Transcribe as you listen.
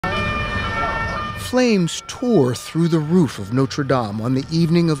flames tore through the roof of Notre Dame on the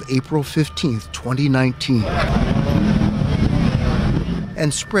evening of April 15, 2019,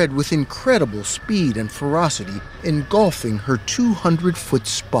 and spread with incredible speed and ferocity, engulfing her 200-foot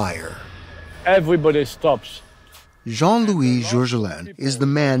spire. Everybody stops. Jean-Louis Georgelin is the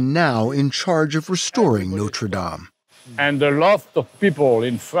man now in charge of restoring Notre Dame. And a lot of people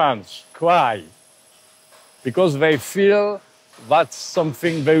in France cry because they feel that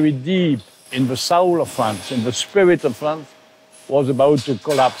something very deep in the soul of France, in the spirit of France, was about to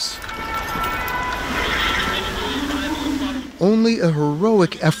collapse. Only a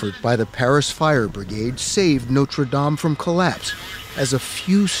heroic effort by the Paris Fire Brigade saved Notre Dame from collapse, as a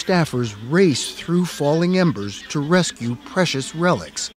few staffers raced through falling embers to rescue precious relics.